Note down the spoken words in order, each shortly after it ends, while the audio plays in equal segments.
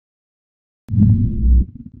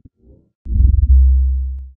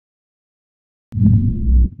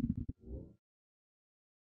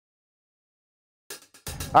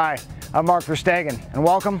Hi, I'm Mark Verstegen, and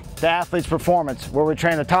welcome to Athletes Performance, where we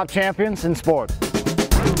train the top champions in sport.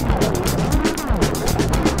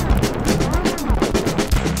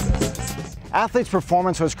 Athletes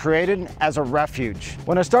Performance was created as a refuge.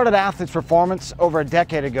 When I started Athletes Performance over a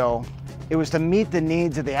decade ago, it was to meet the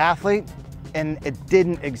needs of the athlete, and it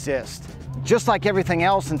didn't exist. Just like everything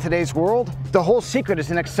else in today's world, the whole secret is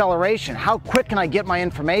in acceleration. How quick can I get my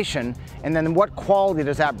information, and then what quality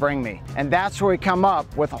does that bring me? And that's where we come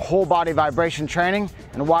up with whole body vibration training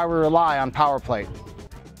and why we rely on PowerPlate.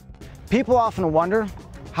 People often wonder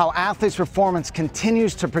how Athletes Performance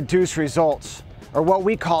continues to produce results, or what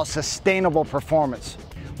we call sustainable performance.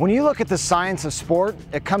 When you look at the science of sport,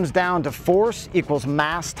 it comes down to force equals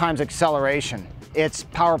mass times acceleration. It's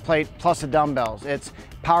PowerPlate plus the dumbbells. It's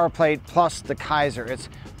PowerPlate plus the Kaiser. It's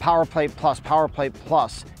PowerPlate plus, PowerPlate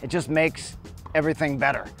plus. It just makes everything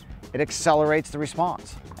better. It accelerates the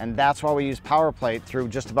response. And that's why we use PowerPlate through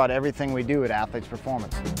just about everything we do at Athletes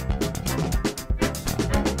Performance.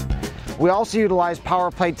 We also utilize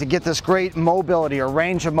PowerPlate to get this great mobility or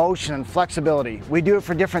range of motion and flexibility. We do it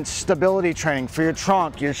for different stability training for your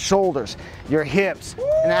trunk, your shoulders, your hips.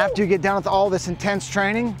 And after you get done with all this intense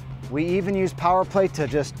training, we even use PowerPlate to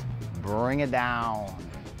just bring it down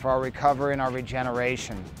for our recovery and our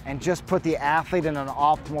regeneration, and just put the athlete in an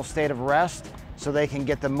optimal state of rest so they can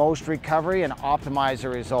get the most recovery and optimize the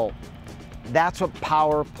result. That's what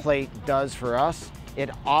PowerPlate does for us. It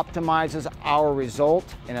optimizes our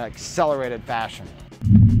result in an accelerated fashion.